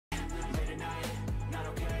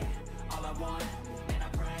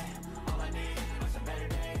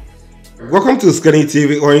Welcome to OSIKANI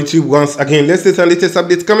TV on YouTube once again. Latest and latest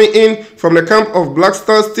updates coming in from the camp of Black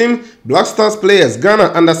Stars team, Black Stars players,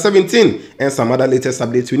 Ghana under 17, and some other latest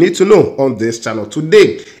updates we need to know on this channel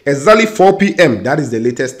today. Exactly 4 p.m. That is the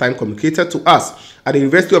latest time communicated to us at the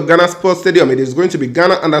University of Ghana Sports Stadium. It is going to be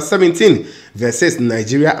Ghana under 17 versus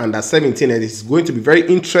Nigeria under 17, and it's going to be very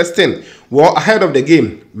interesting. Well, ahead of the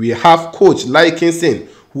game, we have coach Laryea Kingston,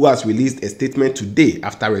 who has released a statement today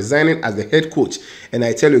after resigning as the head coach. And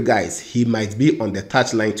I tell you guys, he might be on the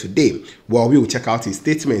touchline today. Well, we will check out his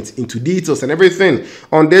statement into details and everything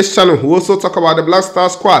on this channel. We also talk about the Black Star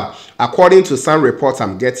squad. According to some reports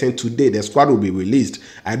I'm getting today, the squad will be released.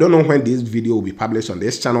 I don't know when this video will be published on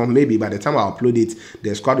this channel. Maybe by the time I upload it,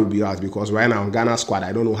 the squad will be out, because right now on Ghana squad,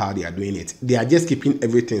 I don't know how they are doing it. They are just keeping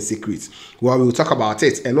everything secret. Well, we will talk about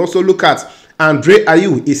it and also look at André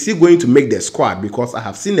Ayew. Is he going to make the squad? Because I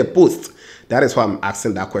have seen a post. That is why I'm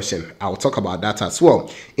asking that question. I'll talk about that as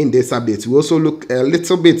well in this update. We also look a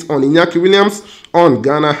little bit on Inaki Williams, on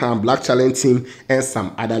Ghana and Black Challenge team, and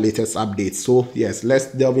some other latest updates. So yes, let's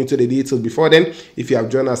delve into the details. Before then, if you have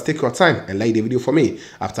joined us, take your time and like the video for me.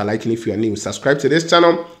 After liking, if you are new, subscribe to this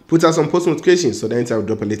channel, put us on post notifications, so then I'll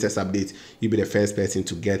drop a latest update, you'll be the first person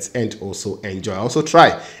to get and also enjoy. Also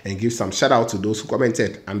try and give some shout out to those who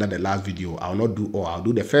commented under the last video. I'll not do all. I'll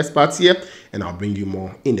do the first part here, and I'll bring you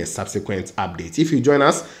more in the subsequent updates. If you join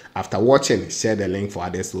us after watching, share the link for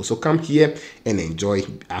others to also come here and enjoy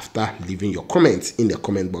after leaving your comments in the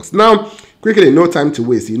comment box. Now, quickly, no time to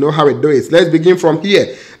waste. You know how it goes. Let's begin from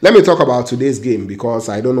here. Let me talk about today's game, because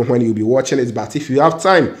I don't know when you'll be watching it, but if you have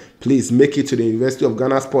time, please make it to the University of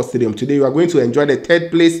Ghana Sports Stadium. Today, you are going to enjoy the third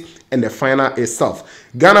place and the final itself.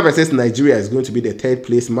 Ghana versus Nigeria is going to be the third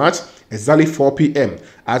place match, exactly 4 p.m.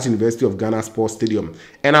 at University of Ghana Sports Stadium.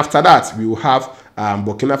 And after that, we will have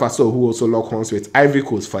Burkina Faso, who also lock horns with Ivory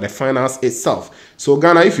Coast for the finals itself. So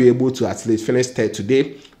Ghana, if you're able to at least finish third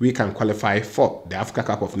today, we can qualify for the Africa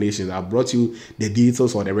Cup of Nations. I've brought you the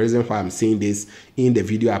details or the reason why I'm saying this in the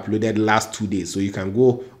video uploaded last 2 days. So you can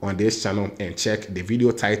go on this channel and check the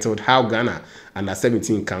video titled How Ghana Under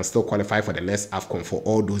 17 Can Still Qualify for the Next AFCON for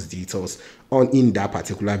all those details on in that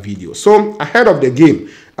particular video. So ahead of the game,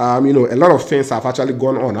 you know, a lot of things have actually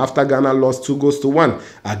gone on. After Ghana lost 2-1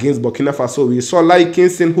 against Burkina Faso, we saw Laryea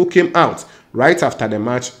Kingston, who came out right after the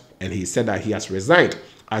match, and he said that he has resigned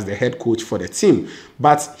as the head coach for the team.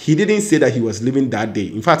 But he didn't say that he was leaving that day.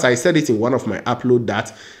 In fact, I said it in one of my uploads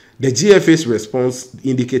that the GFA's response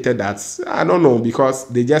indicated that, I don't know, because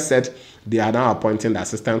they just said they are now appointing the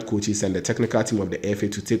assistant coaches and the technical team of the FA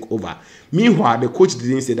to take over. Meanwhile, the coach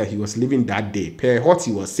didn't say that he was leaving that day. Per what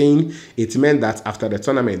he was saying, it meant that after the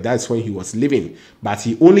tournament, that's when he was leaving. But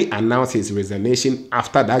he only announced his resignation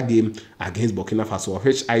after that game against Burkina Faso,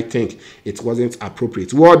 which I think it wasn't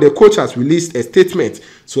appropriate. Well, the coach has released a statement.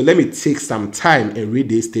 So let me take some time and read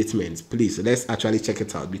this statement. Please, let's actually check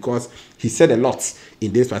it out, because he said a lot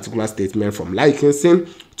in this particular statement from Laryea Kingston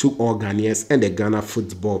to all Ghanaians and the Ghana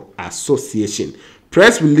Football Association.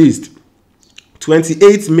 Press released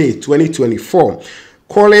 28 May 2024,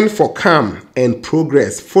 calling for calm and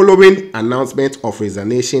progress following announcement of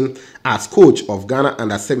resignation as coach of Ghana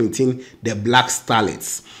Under 17, the Black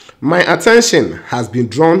Starlets. My attention has been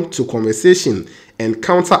drawn to conversation and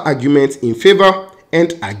counter-arguments in favor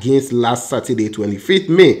and against last Saturday, 25th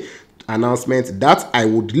May, announcement that I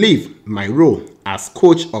would leave my role as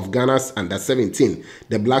coach of Ghana's Under 17,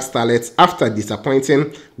 the Black Starlets, after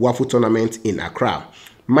disappointing WAFU tournament in Accra.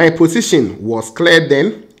 My position was clear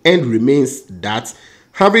then and remains that,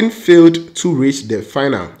 having failed to reach the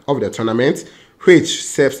final of the tournament, which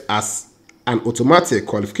serves as an automatic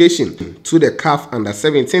qualification to the CAF Under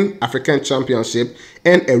 17 African Championship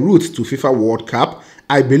and a route to FIFA World Cup,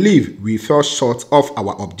 I believe we fell short of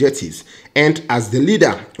our objectives, and as the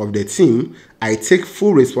leader of the team, I take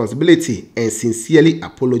full responsibility and sincerely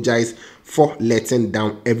apologize for letting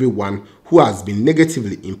down everyone who has been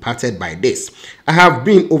negatively impacted by this. I have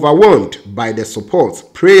been overwhelmed by the support,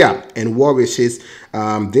 prayer, and well wishes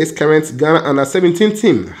this current Ghana Under 17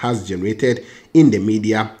 team has generated in the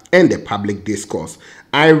media and the public discourse.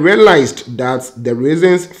 I realized that the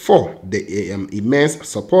reasons for the immense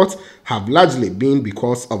support have largely been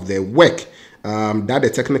because of the work that the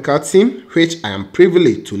technical team, which I am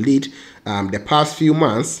privileged to lead the past few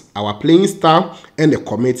months, our playing style, and the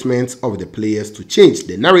commitment of the players to change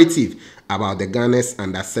the narrative about the Ghana's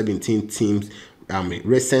Under 17 team's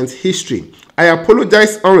recent history. I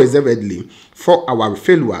apologize unreservedly for our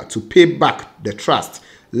failure to pay back the trust,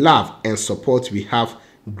 love, and support we have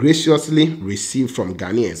graciously received from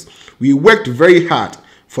Ghanaians. We worked very hard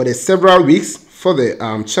for the several weeks for the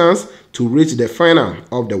chance to reach the final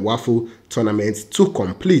of the Waffle tournament to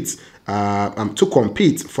compete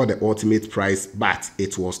for the ultimate prize, but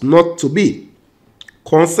it was not to be.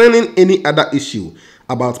 Concerning any other issue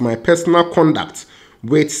about my personal conduct,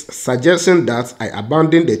 with suggestion that I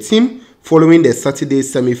abandoned the team following the Saturday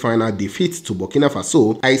semi-final defeat to Burkina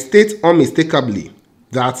Faso, I state unmistakably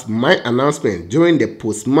that my announcement during the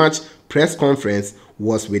post-match press conference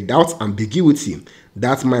was without ambiguity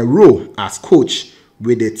that my role as coach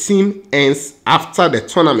with the team ends after the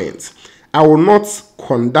tournament. I will not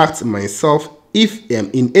conduct myself if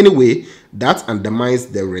in any way that undermines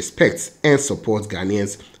the respect and support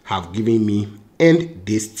Ghanaians have given me and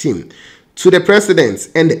this team. To the president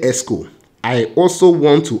and the ESCO, I also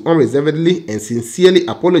want to unreservedly and sincerely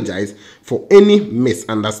apologize for any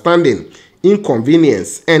misunderstanding,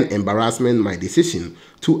 inconvenience, and embarrassment my decision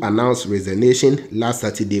to announce resignation last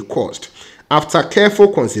Saturday caused. After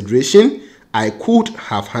careful consideration, I could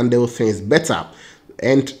have handled things better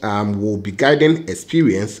and will be guiding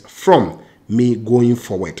experience from me going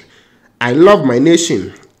forward. I love my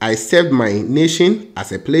nation. I served my nation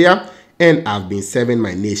as a player and I've been serving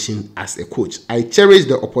my nation as a coach. I cherish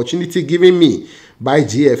the opportunity given me by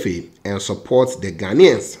GFA and support the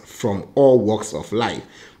Ghanaians from all walks of life,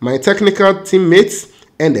 my technical teammates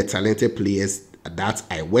and the talented players that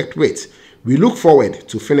I worked with. We look forward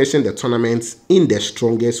to finishing the tournament in the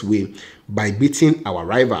strongest way by beating our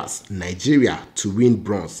rivals, Nigeria, to win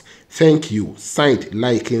bronze. Thank you. Signed,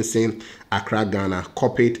 Laryea Kingston, Accra, Ghana,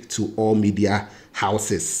 copied to all media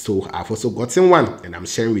houses. So I've also gotten one and I'm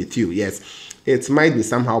sharing with you. Yes, it might be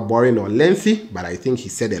somehow boring or lengthy, but I think he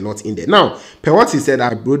said a lot in there. Now, per what he said,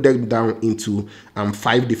 I broke them down into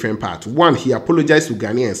 5 different parts. One, he apologized to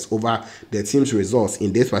Ghanaians over the team's results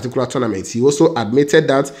in this particular tournament. He also admitted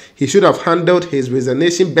that he should have handled his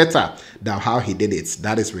resignation better than how he did it.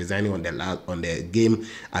 That is resigning on the game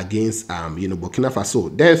against Burkina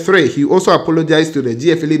Faso. Then 3, he also apologized to the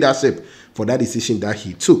GFA leadership for that decision that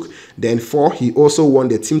he took. Then 4, he also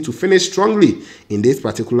want the team to finish strongly in this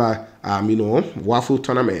particular Waffle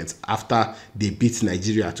tournament after they beat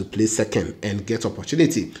Nigeria to play second and get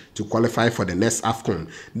opportunity to qualify for the next AFCON.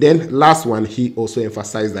 Then last one, he also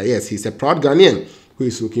emphasized that yes, he's a proud Ghanaian who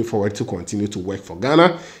is looking forward to continue to work for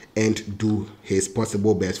Ghana and do his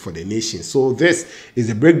possible best for the nation. So this is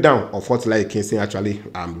a breakdown of what Laryea Kingston actually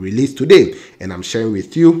released today, and I'm sharing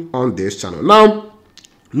with you on this channel. Now,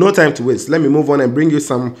 no time to waste. Let me move on and bring you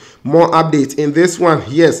some more updates in this one.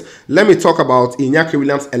 Yes, let me talk about Inaki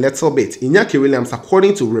Williams a little bit. Inaki Williams,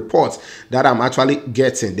 according to reports that I'm actually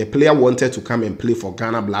getting, the player wanted to come and play for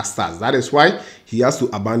Ghana Black Stars. That is why he has to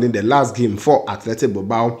abandon the last game for Athletic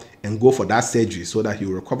Bilbao and go for that surgery so that he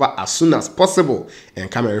will recover as soon as possible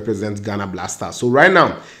and come and represent Ghana Black Stars. So right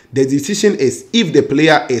now, the decision is if the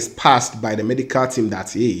player is passed by the medical team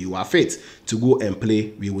that, hey, you are fit to go and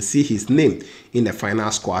play, we will see his name in the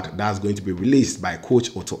final squad that's going to be released by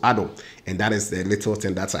Coach Otto Addo. And that is the little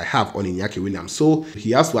thing that I have on Inaki Williams. So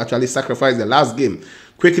he has to actually sacrifice the last game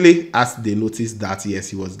quickly as they noticed that, yes,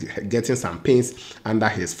 he was getting some pains under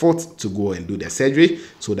his foot to go and do the surgery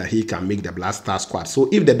so that he can make the Black Star squad. So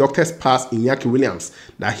if the doctors pass Inaki Williams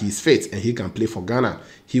that he's fit and he can play for Ghana,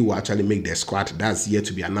 he will actually make the squad. That's yet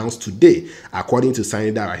to be announced today. According to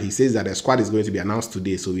Sanidara, he says that the squad is going to be announced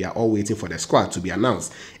today. So we are all waiting for the squad to be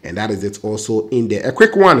announced. And that is it also in there. A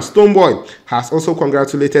quick one, Stoneboy has also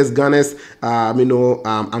congratulated Ghana's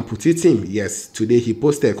amputee team. Yes, today he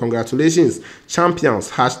posted, congratulations, champions,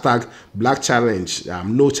 hashtag Black Challenge,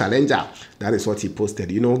 no challenger. That is what he posted.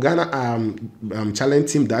 Ghana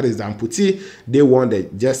challenge team, that is the amputee, they won the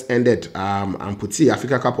just ended amputee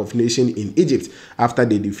Africa Cup of Nations in Egypt after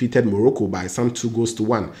they defeated Morocco by some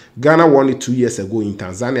 2-1. Ghana won it 2 years ago in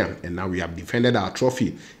Tanzania, and now we have defended our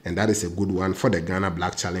trophy, and that is a good one for the Ghana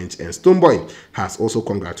Black Challenge. And Stoneboy has also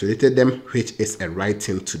congratulated them, which is a right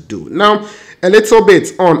thing to do. Now, a little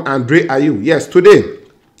bit on André Ayew. Yes, today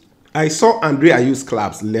I saw André Ayew's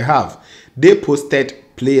clubs, Le Havre. They posted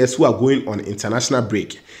players who are going on international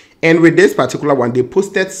break, and with this particular one, they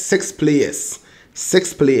posted 6 players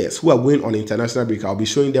who are going on international break. I'll be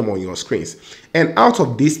showing them on your screens, and out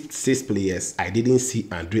of these 6 players, I didn't see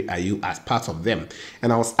André Ayew as part of them.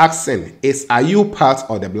 And I was asking, is Ayew part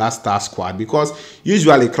of the Black Star squad? Because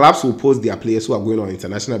usually clubs will post their players who are going on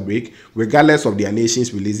international break regardless of their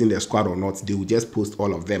nations releasing their squad or not. They will just post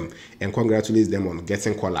all of them and congratulate them on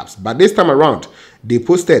getting call-ups. But this time around, they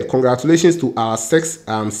posted congratulations to our 6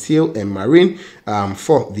 SEAL and Marine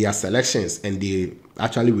for their selections, and they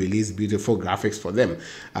actually released beautiful graphics for them,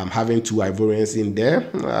 having 2 Ivorians in there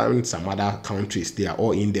and some other countries. They are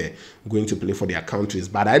all in there going to play for their countries,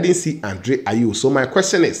 but I didn't see André Ayew. So my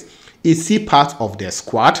question is Is he part of the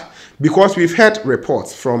squad? Because we've heard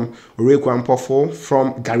reports from Orekwampofo,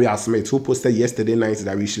 from Gary Smith, who posted yesterday night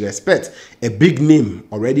that we should expect a big name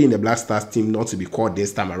already in the Black Stars team not to be called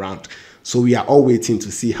this time around. So we are all waiting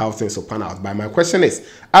to see how things will pan out. But my question is,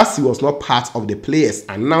 as he was not part of the players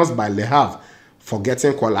announced by Le Havre for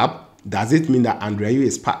getting called up, does it mean that André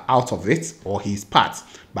is out of it, or he's part?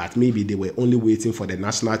 But maybe they were only waiting for the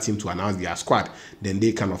national team to announce their squad, then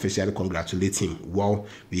they can officially congratulate him. Well,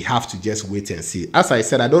 we have to just wait and see. As I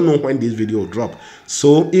said, I don't know when this video will drop.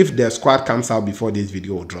 So if the squad comes out before this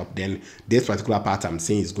video will drop, then this particular part I'm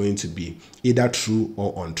saying is going to be either true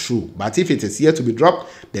or untrue. But if it is yet to be dropped,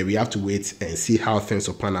 then we have to wait and see how things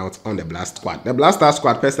will pan out on the Blast squad. The Blast Star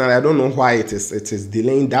squad, personally, I don't know why it is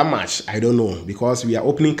delaying that much. I don't know, because we are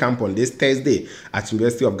opening camp on this Thursday at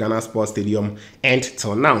University of Ghana Sports Stadium, and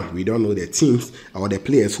till now we don't know the teams or the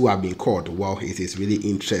players who have been called. Well, it is really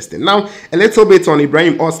interesting. Now, a little bit on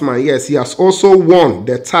Ibrahim Osman. Yes, he has also won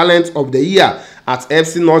the Talent of the Year at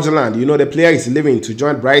FC Northern. You know, the player is leaving to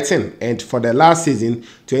join Brighton, and for the last season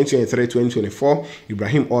 2023-2024,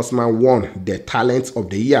 Ibrahim Osman won the Talent of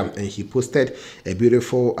the Year, and he posted a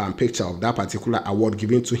beautiful picture of that particular award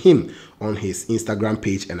given to him on his Instagram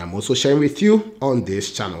page, and I'm also sharing with you on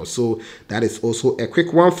this channel. So that is also a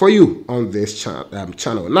quick one for you on this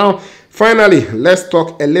channel. Now, finally, let's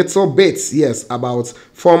talk a little bit, yes, about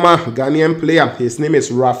former Ghanaian player. His name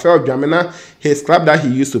is Raphael Dramina. His club that he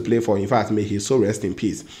used to play for, in fact, may he so rest in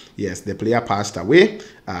peace. Yes, the player passed away.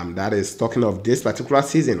 That is talking of this particular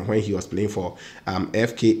season when he was playing for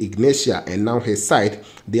FK Ignatia, and now his side,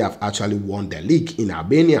 they have actually won the league in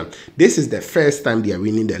Albania. This is the first time they are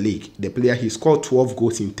winning the league. The player, he scored 12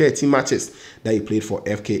 goals in 30 matches that he played for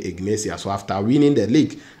FK Ignatia. So after winning the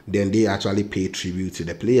league, then they actually paid tribute to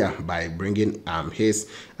the player by bringing his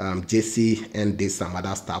JC and this some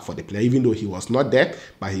other stuff for the player, even though he was not there,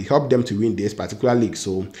 but he helped them to win this particular league,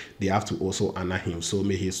 so they have to also honor him. So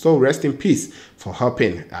may he still rest in peace for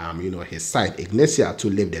helping you know, his side Ignatia to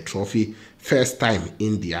lift the trophy first time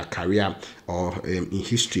in their career or in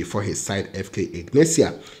history for his side FK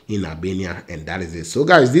Ignatia in Albania, and that is it. So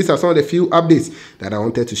guys, these are some of the few updates that I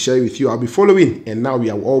wanted to share with you. I'll be following, and now we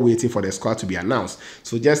are all waiting for the squad to be announced.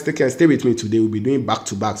 So just stay with me today. We'll be doing back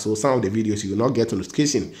to back, so some of the videos you will not get a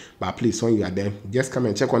notification, but please, when you are there, just come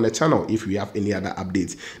and check on the channel. If we have any other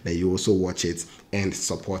updates, then you also watch it and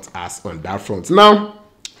support us on that front. Now,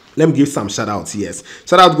 let me give some shout outs. Yes,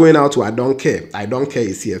 shout out going out to I Don't Care. I Don't Care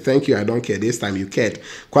is here. Thank you, I Don't Care. This time you cared.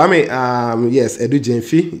 Kwame, yes, Edu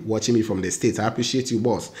Jenfi watching me from the States. I appreciate you,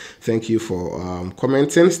 boss. Thank you for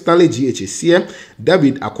commenting. Stanley GH is here.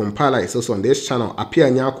 David Akompala is also on this channel.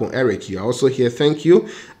 Apia Nyako Eric, you are also here. Thank you.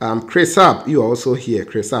 Chris Up, you are also here.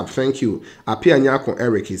 Chris Up, thank you. Apia Nyako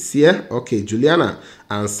Eric is here. Okay, Juliana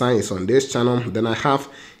and Sign is on this channel. Then I have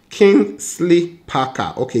Kingsley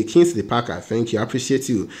Parker. Okay, Kingsley Parker, thank you. I appreciate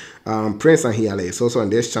you. Prince Ahiale is also on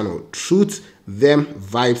this channel. Truth Them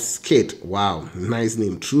Vibes Kid. Wow, nice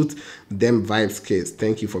name. Truth Them Vibes Kids.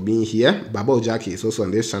 Thank you for being here. Babo Jackie is also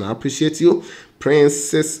on this channel. I appreciate you.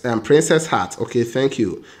 Princess Heart. Okay, thank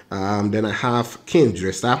you. Then I have King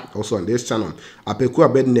Dresser also on this channel. Apeku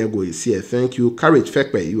Abednego is here. Thank you. Courage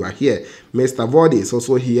Fekpe, you are here. Mr. Vodi is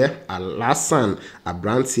also here. Alasan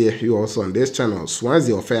Abrant here, you also on this channel.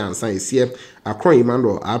 Swansea Ofe Ansan is here. Akron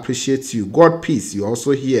Emmanuel, I appreciate you. God Peace, you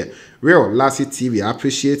also here. Real Lassie TV, I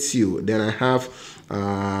appreciate you. Then I have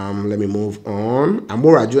let me move on.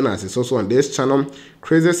 Amora Jonas is also on this channel.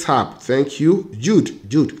 Crazy Harp, thank you.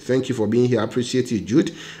 Jude, thank you for being here. I appreciate you,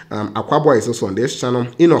 Jude. Aquaboy is also on this channel.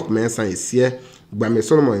 Enoch Mensa is here. Bame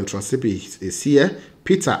Solomon in Transipi is here.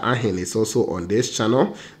 Peter Ahen is also on this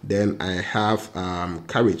channel. Then I have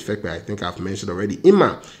Courage Fekpe, I think I've mentioned already.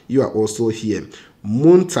 Ima, you are also here.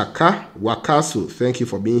 Muntaka Wakasu, thank you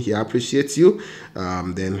for being here. I appreciate you.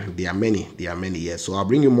 Then there are many yes. So I'll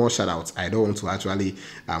bring you more shout outs. I don't want to actually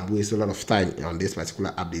waste a lot of time on this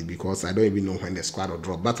particular update because I don't even know when the squad will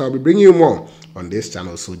drop, but I'll be bringing you more on this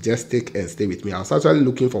channel. So just take and stay with me. I was actually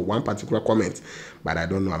looking for one particular comment, but I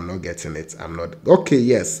don't know, I'm not getting it. I'm not okay.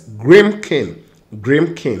 Yes, Grim King,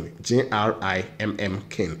 Grimm King,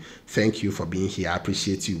 thank you for being here. I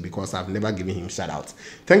appreciate you because I've never given him shout out.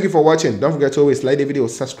 Thank you for watching. Don't forget to always like the video,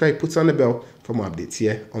 subscribe, put on the bell for more updates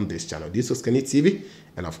here on this channel. This was OSIKANI TV,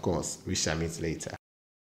 and of course we shall meet later.